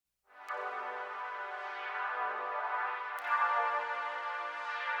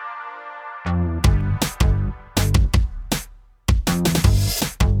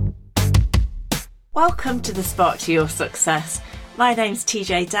Welcome to the Spark to Your Success. My name's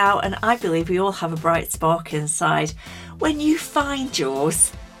TJ Dow and I believe we all have a bright spark inside. When you find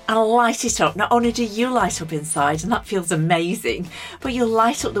yours and light it up, not only do you light up inside and that feels amazing, but you'll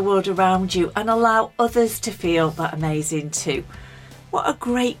light up the world around you and allow others to feel that amazing too. What a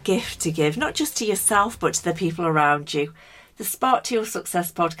great gift to give, not just to yourself but to the people around you. The Spark to Your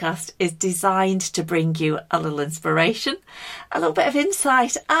Success podcast is designed to bring you a little inspiration, a little bit of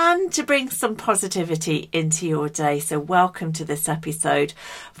insight, and to bring some positivity into your day. So welcome to this episode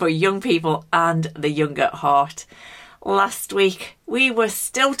for young people and the young at heart. Last week, we were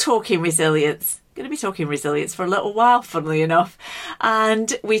still talking resilience. Going to be talking resilience for a little while, funnily enough.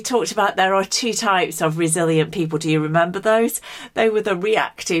 And we talked about there are two types of resilient people. Do you remember those? They were the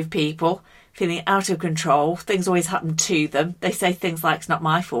reactive people, feeling out of control. Things always happen to them. They say things like, it's not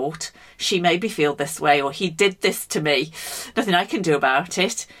my fault. She made me feel this way, or he did this to me. Nothing I can do about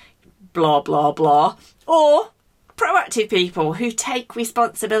it. Blah, blah, blah. Or proactive people who take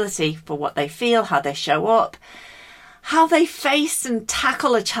responsibility for what they feel, how they show up, how they face and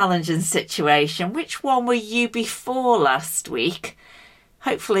tackle a challenging situation. Which one were you before last week?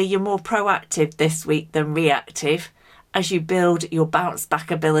 Hopefully you're more proactive this week than reactive, as you build your bounce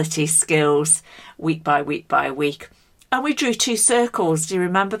back ability skills week by week by week. And we drew two circles. Do you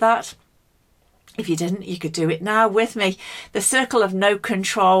remember that? If you didn't, you could do it now with me. The circle of no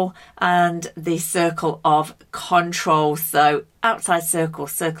control and the circle of control. So outside circle,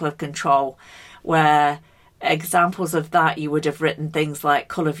 circle of control, where examples of that you would have written things like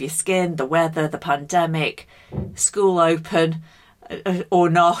colour of your skin, the weather, the pandemic, school open or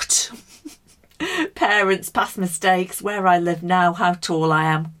not, parents, past mistakes, where I live now, how tall I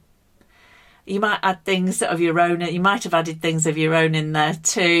am. You might add things of your own. You might have added things of your own in there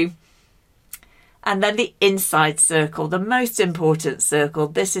too. And then the inside circle, the most important circle.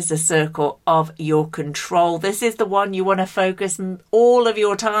 This is a circle of your control. This is the one you want to focus all of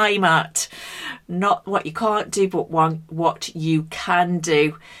your time at. Not what you can't do, but what you can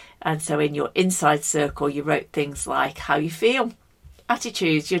do. And so in your inside circle, you wrote things like how you feel,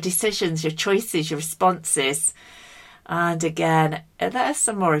 attitudes, your decisions, your choices, your responses. And again, there's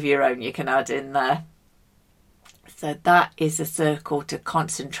some more of your own you can add in there. So that is a circle to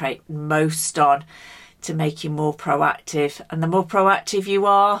concentrate most on, to make you more proactive. And the more proactive you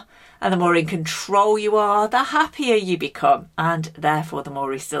are and the more in control you are, the happier you become, and therefore the more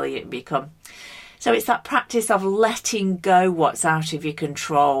resilient you become. So it's that practice of letting go what's out of your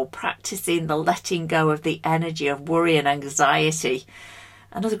control, practicing the letting go of the energy of worry and anxiety.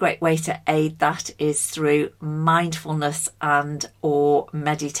 Another great way to aid that is through mindfulness and or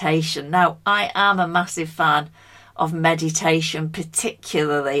meditation. Now, I am a massive fan of meditation,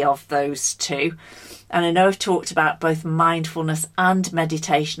 particularly of those two. And I know I've talked about both mindfulness and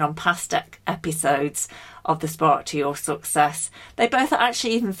meditation on past episodes of the Spark to Your Success. They both are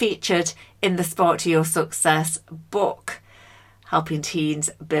actually even featured in the Spark to Your Success book, Helping Teens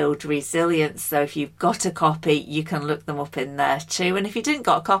Build Resilience. So if you've got a copy, you can look them up in there too. And if you didn't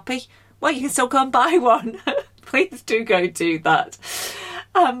got a copy, well, you can still go and buy one. Please do go do that.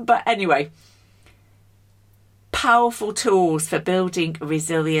 But anyway, powerful tools for building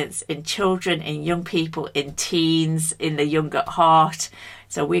resilience in children, in young people, in teens, in the young at heart.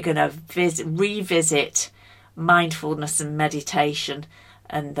 So we're going to revisit mindfulness and meditation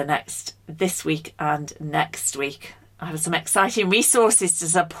and this week and next week. I have some exciting resources to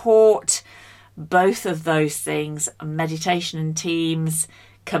support both of those things. Meditation and teams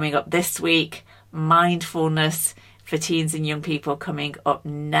coming up this week, mindfulness for teens and young people coming up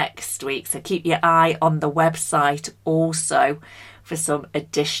next week. So keep your eye on the website also for some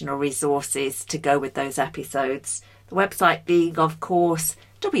additional resources to go with those episodes. The website being, of course,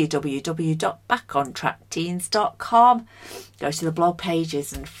 www.backontrackteens.com. Go to the blog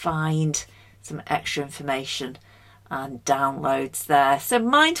pages and find some extra information and downloads there. So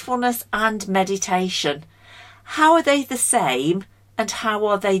mindfulness and meditation, how are they the same and how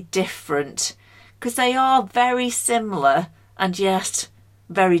are they different? Because they are very similar and yet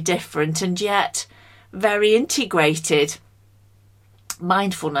very different and yet very integrated.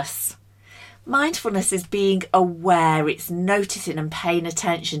 Mindfulness. Mindfulness is being aware. It's noticing and paying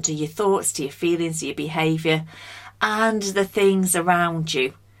attention to your thoughts, to your feelings, to your behaviour and the things around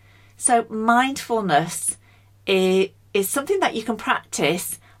you. So mindfulness is something that you can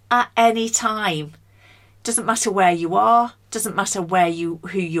practice at any time. Doesn't matter where you are, doesn't matter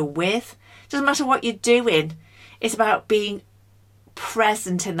who you're with, doesn't matter what you're doing. It's about being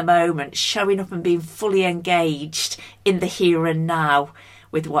present in the moment, showing up and being fully engaged in the here and now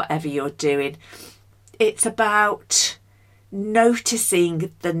with whatever you're doing. It's about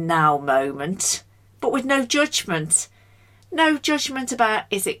noticing the now moment, but with no judgment. No judgment about,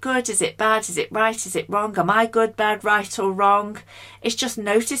 is it good, is it bad, is it right, is it wrong, am I good, bad, right or wrong? It's just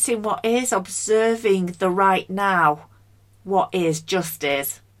noticing what is, observing the right now, what is, just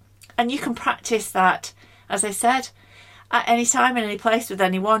is. And you can practice that, as I said, at any time, in any place, with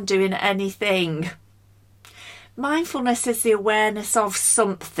anyone, doing anything. Mindfulness is the awareness of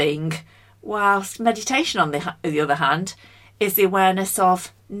something, whilst meditation, on the other hand, is the awareness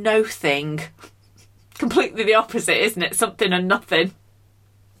of no thing. Completely the opposite, isn't it? Something and nothing.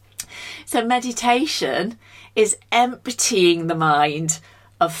 So meditation is emptying the mind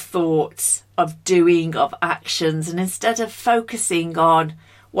of thoughts, of doing, of actions, and instead of focusing on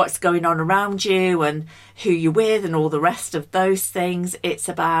what's going on around you and who you're with and all the rest of those things, it's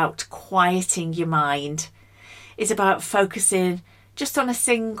about quieting your mind. It's about focusing just on a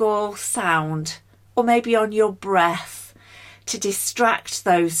single sound, or maybe on your breath, to distract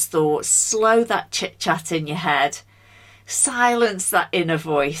those thoughts, slow that chit-chat in your head, silence that inner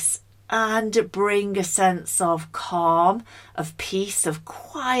voice, and bring a sense of calm, of peace, of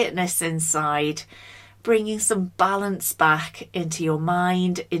quietness inside, bringing some balance back into your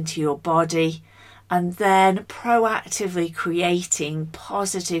mind, into your body, and then proactively creating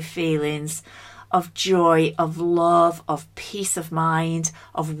positive feelings of joy, of love, of peace of mind,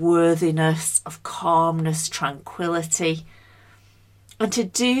 of worthiness, of calmness, tranquility. And to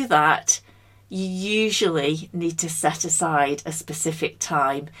do that, you usually need to set aside a specific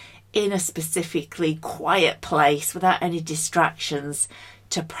time in a specifically quiet place without any distractions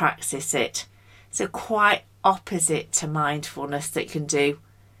to practice it. So quite opposite to mindfulness that you can do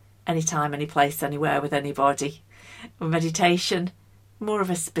anytime, any place, anywhere, with anybody. Meditation, more of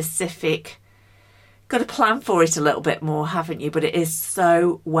a specific, got to plan for it a little bit more, haven't you? But it is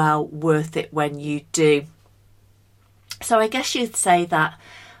so well worth it when you do. So I guess you'd say that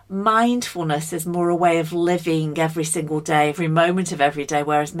mindfulness is more a way of living every single day, every moment of every day,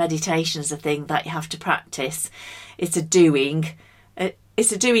 whereas meditation is a thing that you have to practice. It's a doing.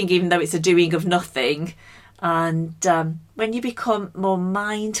 It's a doing, even though it's a doing of nothing. And when you become more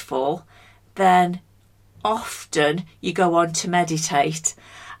mindful, then often you go on to meditate.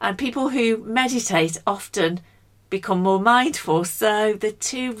 And people who meditate often become more mindful. So the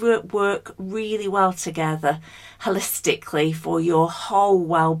two work really well together, holistically, for your whole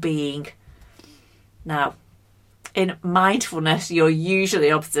well-being. Now, in mindfulness, you're usually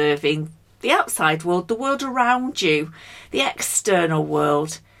observing the outside world, the world around you, the external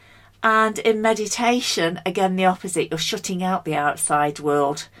world. And in meditation, again, the opposite. You're shutting out the outside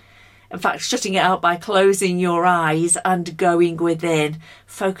world. In fact, shutting it out by closing your eyes and going within,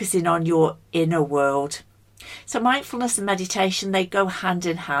 focusing on your inner world. So mindfulness and meditation, they go hand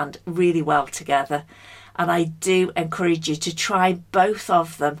in hand really well together. And I do encourage you to try both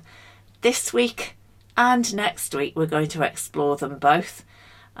of them. This week and next week, we're going to explore them both.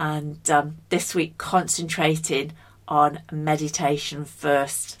 And this week, concentrating on meditation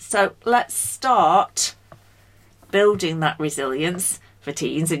first. So let's start building that resilience for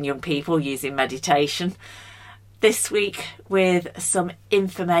teens and young people using meditation this week with some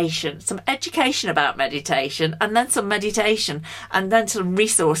information, some education about meditation, and then some meditation, and then some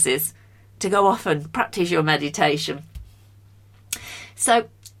resources to go off and practice your meditation. So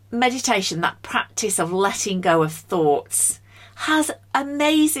meditation, that practice of letting go of thoughts, has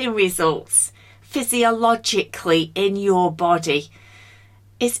amazing results physiologically in your body.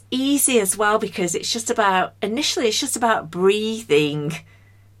 It's easy as well because it's just about breathing.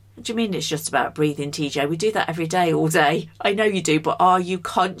 What do you mean it's just about breathing, TJ? We do that every day, all day. I know you do, but are you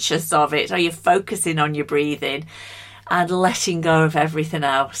conscious of it? Are you focusing on your breathing and letting go of everything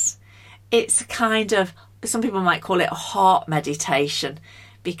else? It's kind of, some people might call it a heart meditation,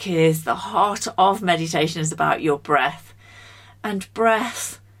 because the heart of meditation is about your breath. And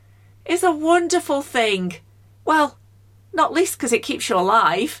breath is a wonderful thing. Well, not least because it keeps you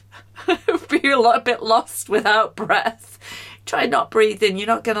alive. Be a bit lost without breath. Try not breathing. You're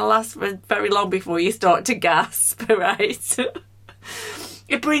not going to last for very long before you start to gasp, right?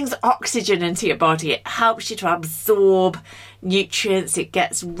 It brings oxygen into your body. It helps you to absorb nutrients. It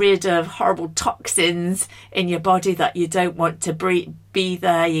gets rid of horrible toxins in your body that you don't want to be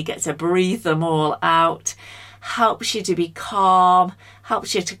there. You get to breathe them all out. Helps you to be calm.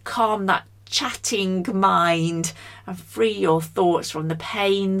 Helps you to calm that chatting mind and free your thoughts from the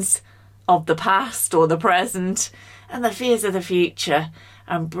pains of the past or the present and the fears of the future,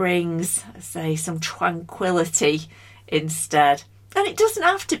 and brings, say, some tranquility instead. And it doesn't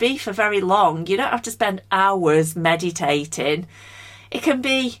have to be for very long. You don't have to spend hours meditating. It can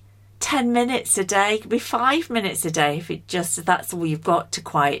be 10 minutes a day. It could be 5 minutes a day if that's all you've got to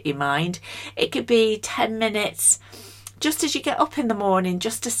quiet your mind. It could be 10 minutes just as you get up in the morning,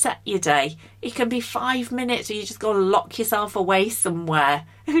 just to set your day. It can be 5 minutes, or you just go and lock yourself away somewhere.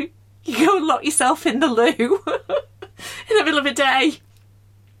 You go and lock yourself in the loo in the middle of a day.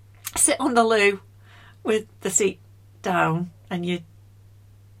 Sit on the loo with the seat down and your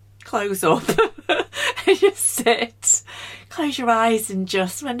clothes up. And just sit. Close your eyes and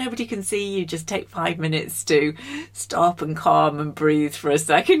just, when nobody can see you, just take 5 minutes to stop and calm and breathe for a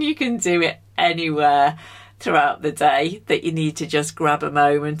second. You can do it anywhere throughout the day that you need to just grab a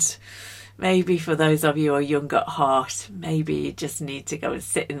moment. Maybe for those of you who are young at heart, maybe you just need to go and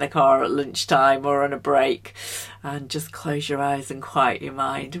sit in the car at lunchtime or on a break and just close your eyes and quiet your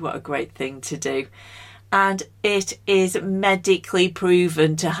mind. What a great thing to do. And it is medically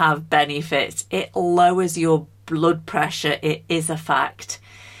proven to have benefits. It lowers your blood pressure. It is a fact.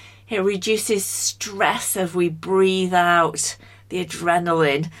 It reduces stress as we breathe out the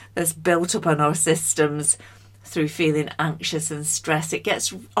adrenaline that's built up on our systems through feeling anxious and stressed. It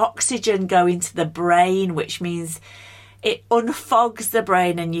gets oxygen going to the brain, which means it unfogs the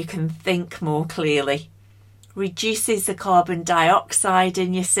brain and you can think more clearly. Reduces the carbon dioxide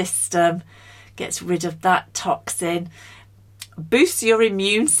in your system, gets rid of that toxin, boosts your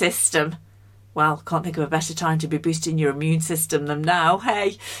immune system. Well, can't think of a better time to be boosting your immune system than now.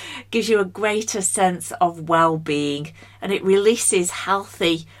 Hey, gives you a greater sense of well-being, and it releases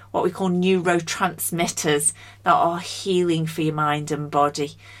healthy, what we call neurotransmitters that are healing for your mind and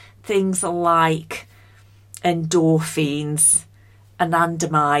body. Things like endorphins,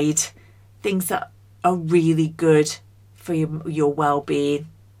 anandamide, things that are really good for your well-being.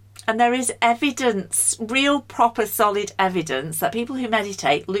 And there is evidence, real proper solid evidence, that people who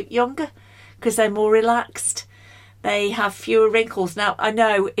meditate look younger because they're more relaxed. They have fewer wrinkles. Now, I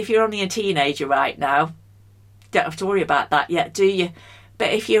know if you're only a teenager right now, don't have to worry about that yet, do you?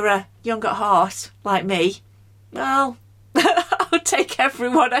 But if you're a young at heart, like me, well, I'll take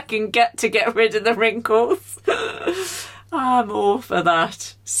everyone I can get to get rid of the wrinkles. I'm all for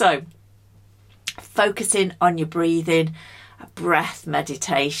that. So, focusing on your breathing, a breath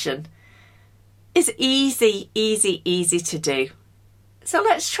meditation is easy to do. So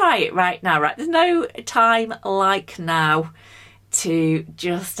let's try it right now, right? There's no time like now to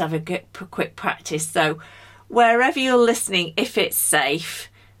just have a quick practice. So wherever you're listening, if it's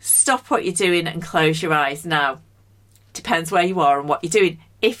safe, stop what you're doing and close your eyes now. Depends where you are and what you're doing.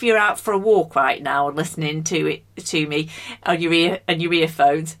 If you're out for a walk right now and listening to me on your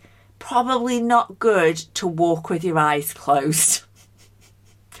earphones, probably not good to walk with your eyes closed.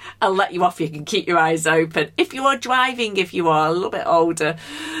 I'll let you off. You can keep your eyes open. If you are driving, if you are a little bit older,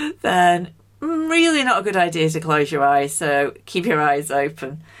 then really not a good idea to close your eyes. So keep your eyes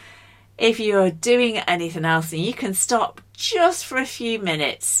open. If you're doing anything else, and you can stop just for a few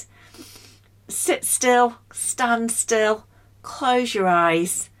minutes, sit still, stand still, close your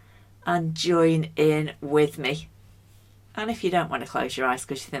eyes and join in with me. And if you don't want to close your eyes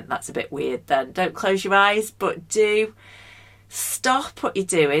because you think that's a bit weird, then don't close your eyes, but do stop what you're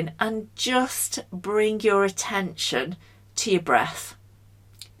doing and just bring your attention to your breath.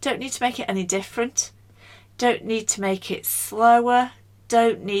 Don't need to make it any different. Don't need to make it slower.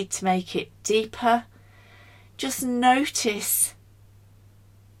 Don't need to make it deeper. Just notice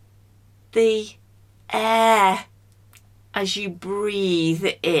the air as you breathe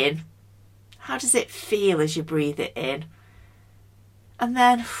in. How does it feel as you breathe it in? And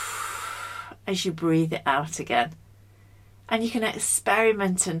then as you breathe it out again. And you can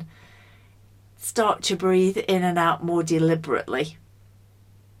experiment and start to breathe in and out more deliberately.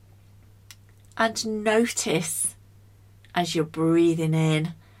 And notice as you're breathing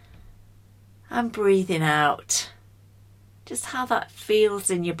in and breathing out, just how that feels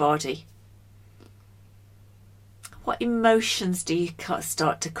in your body. What emotions do you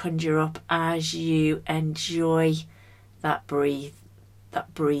start to conjure up as you enjoy that breathing?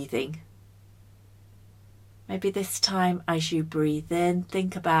 Maybe this time as you breathe in,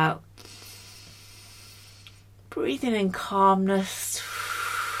 think about breathing in calmness,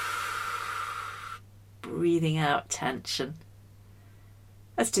 breathing out tension.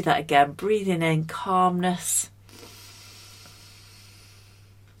 Let's do that again. Breathing in calmness,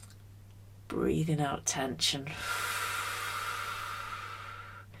 breathing out tension.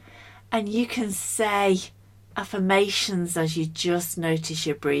 And you can say affirmations as you just notice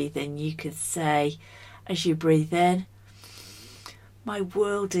your breathing. You could say, as you breathe in, my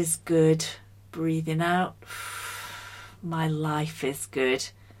world is good. Breathing out, my life is good.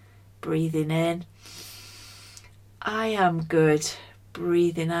 Breathing in, I am good.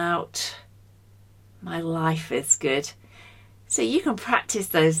 breathing out, my life is good. So you can practice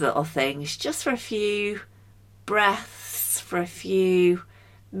those little things just for a few breaths, for a few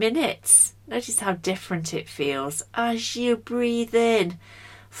minutes. Notice how different it feels as you breathe in,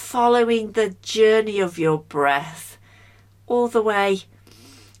 following the journey of your breath all the way.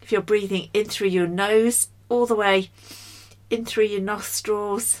 If you're breathing in through your nose, all the way in through your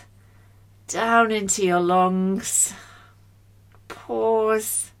nostrils, down into your lungs,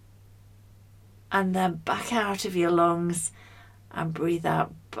 pause, and then back out of your lungs and breathe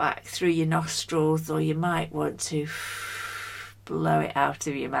out back through your nostrils, or you might want to blow it out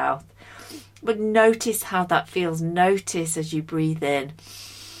of your mouth. But notice how that feels. Notice as you breathe in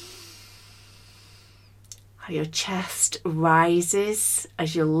how your chest rises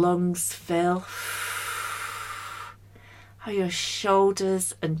as your lungs fill, how your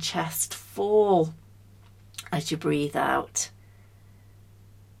shoulders and chest fall as you breathe out.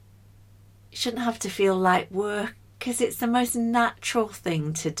 It shouldn't have to feel like work, because it's the most natural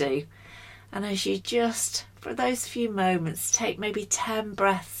thing to do. And as you just, for those few moments, take maybe 10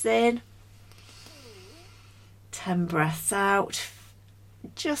 breaths in, 10 breaths out,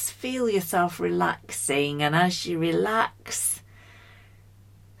 just feel yourself relaxing. And as you relax,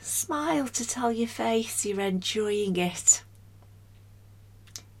 smile to tell your face you're enjoying it.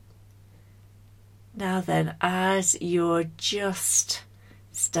 Now then, as you're just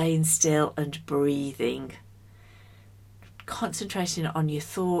staying still and breathing, concentrating on your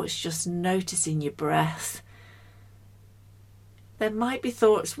thoughts, just noticing your breath, there might be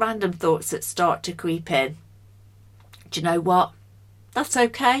thoughts, random thoughts that start to creep in. Do you know what? That's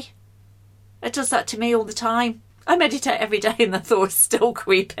okay. It does that to me all the time. I meditate every day and the thoughts still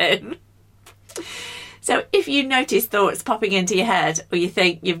creep in. So if you notice thoughts popping into your head, or you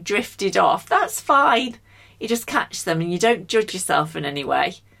think you've drifted off, that's fine. You just catch them and you don't judge yourself in any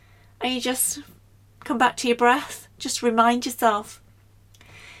way. And you just come back to your breath. Just remind yourself.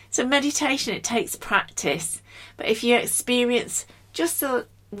 So meditation, it takes practice. But if you experience just a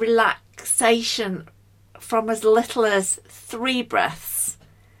relaxation from as little as 3 breaths,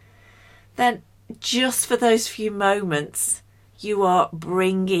 then just for those few moments, you are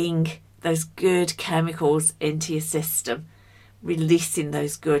bringing those good chemicals into your system, releasing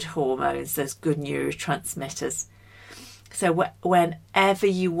those good hormones, those good neurotransmitters. So whenever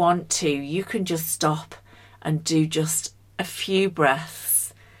you want to, you can just stop and do just a few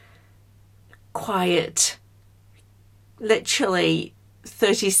breaths, quiet, literally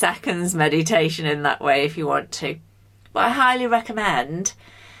 30 seconds meditation in that way if you want to. But I highly recommend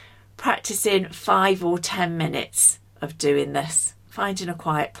practicing 5 or 10 minutes of doing this, finding a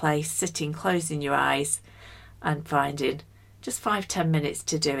quiet place, sitting, closing your eyes and finding just 5-10 minutes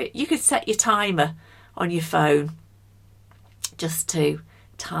to do it. You could set your timer on your phone just to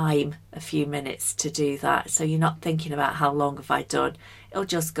time a few minutes to do that, so you're not thinking about how long have I done. It'll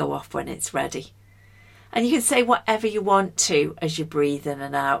just go off when it's ready. And you can say whatever you want to as you breathe in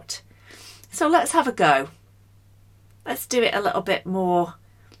and out. So let's have a go. Let's do it a little bit more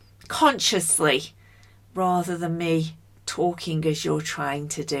consciously rather than me talking as you're trying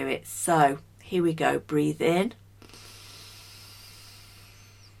to do it. So here we go. Breathe in.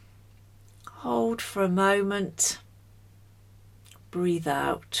 Hold for a moment. Breathe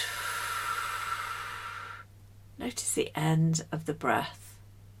out. Notice the end of the breath.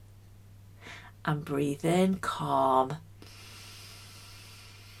 And breathe in, calm.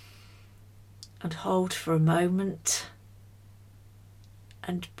 And hold for a moment.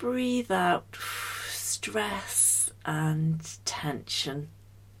 And breathe out, stress and tension.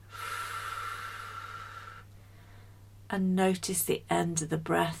 And notice the end of the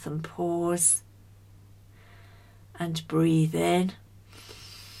breath and pause. And breathe in.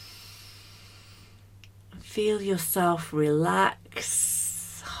 Feel yourself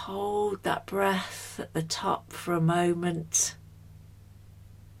relax. Hold that breath at the top for a moment.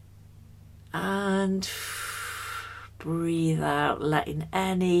 And breathe out, letting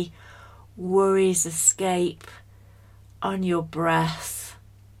any worries escape on your breath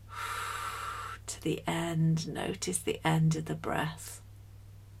to the end. Notice the end of the breath.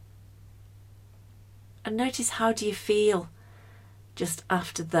 And notice, how do you feel just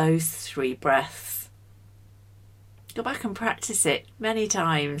after those 3 breaths? Go back and practice it many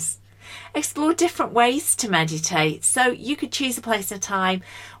times. Explore different ways to meditate. So you could choose a place and time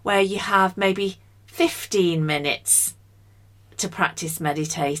where you have maybe 15 minutes to practice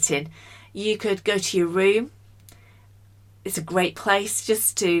meditating. You could go to your room. It's a great place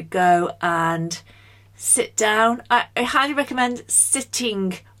just to go and sit down. I highly recommend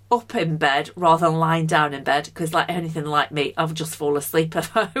sitting up in bed rather than lying down in bed, because like anything like me, I'll just fall asleep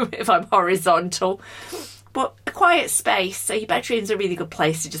if I'm horizontal. But a quiet space, so your bedroom's a really good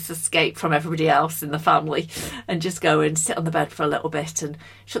place to just escape from everybody else in the family and just go and sit on the bed for a little bit and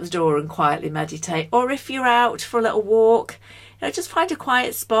shut the door and quietly meditate. Or if you're out for a little walk, just find a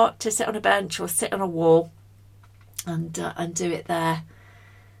quiet spot to sit on a bench or sit on a wall and do it there.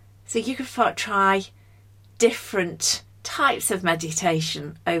 So you can try different types of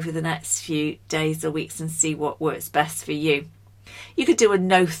meditation over the next few days or weeks and see what works best for you. You could do a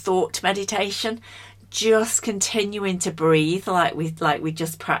no thought meditation, just continuing to breathe like we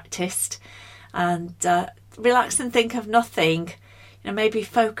just practiced, and relax and think of nothing. Maybe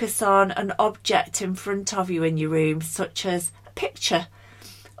focus on an object in front of you in your room, such as a picture,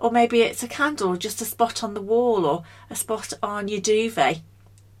 or maybe it's a candle, just a spot on the wall or a spot on your duvet.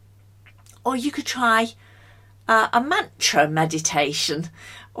 Or you could try a mantra meditation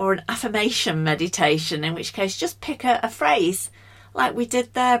or an affirmation meditation, in which case just pick a phrase like we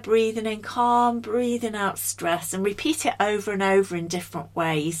did there, breathing in calm, breathing out stress, and repeat it over and over in different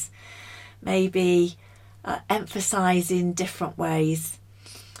ways. Maybe emphasising different ways.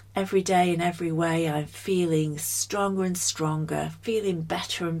 Every day in every way I'm feeling stronger and stronger, feeling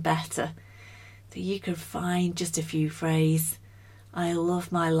better and better. So you can find just a few phrases. I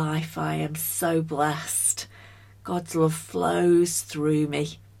love my life, I am so blessed. God's love flows through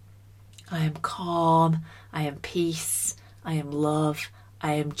me. I am calm, I am peace, I am love,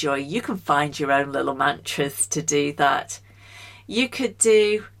 I am joy. You can find your own little mantras to do that. You could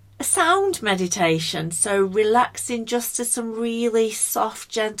do a sound meditation, so relaxing just to some really soft,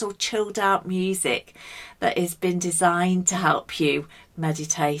 gentle, chilled out music that has been designed to help you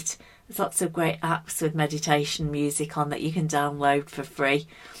meditate. There's lots of great apps with meditation music on that you can download for free.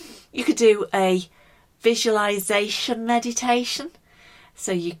 You could do a visualization meditation,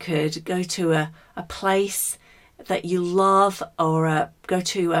 so you could go to a place that you love, or go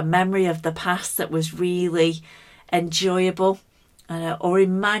to a memory of the past that was really enjoyable, or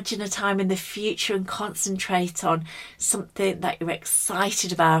imagine a time in the future and concentrate on something that you're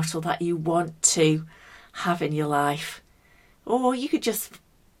excited about or that you want to have in your life. Or you could just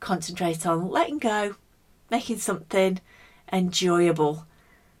concentrate on letting go, making something enjoyable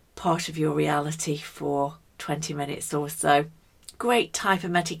part of your reality for 20 minutes or so. Great type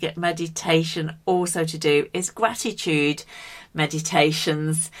of meditation also to do is gratitude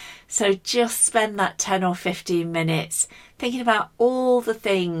meditations. So just spend that 10 or 15 minutes thinking about all the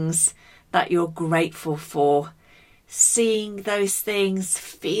things that you're grateful for, seeing those things,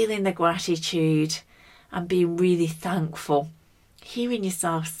 feeling the gratitude and being really thankful, hearing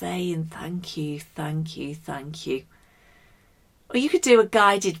yourself saying thank you, thank you, thank you. Or you could do a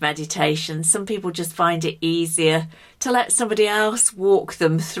guided meditation. Some people just find it easier to let somebody else walk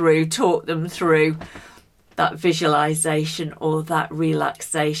them through, talk them through that visualization or that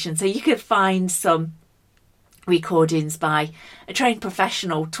relaxation. So you could find some recordings by a trained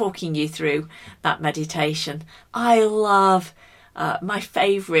professional talking you through that meditation. I love my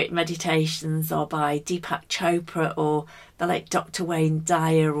favourite meditations are by Deepak Chopra or the late Dr. Wayne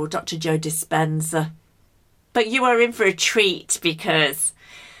Dyer or Dr. Joe Dispenza. But you are in for a treat, because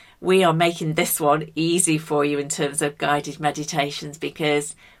we are making this one easy for you in terms of guided meditations,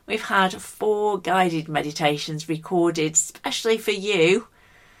 because we've had 4 guided meditations recorded especially for you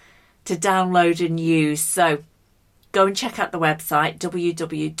to download and use. So go and check out the website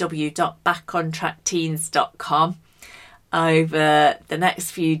www.backontrackteens.com over the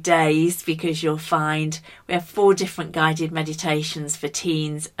next few days, because you'll find we have 4 different guided meditations for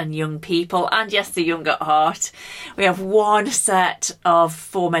teens and young people, and yes, the young at heart. We have one set of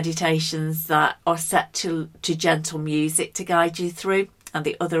 4 meditations that are set to gentle music to guide you through, and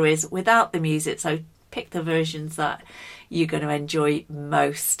the other is without the music, so pick the versions that you're going to enjoy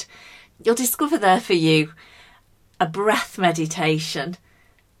most. You'll discover there for you a breath meditation,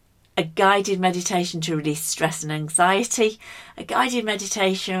 a guided meditation to release stress and anxiety, a guided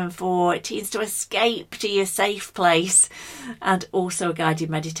meditation for teens to escape to your safe place, and also a guided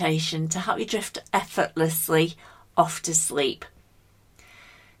meditation to help you drift effortlessly off to sleep.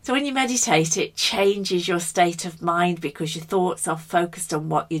 So when you meditate, it changes your state of mind because your thoughts are focused on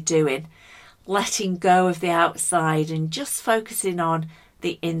what you're doing, letting go of the outside and just focusing on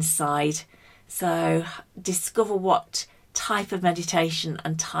the inside. So discover what type of meditation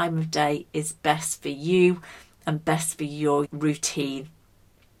and time of day is best for you and best for your routine.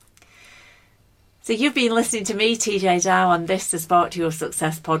 So you've been listening to me, TJ Dow, on this The Spark to Your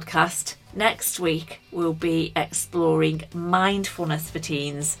Success podcast. Next week we'll be exploring mindfulness for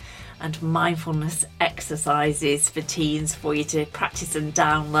teens and mindfulness exercises for teens for you to practice and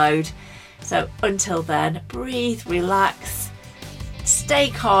download. So until then, breathe, relax, stay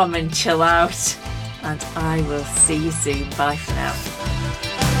calm and chill out, and I will see you soon. Bye for now.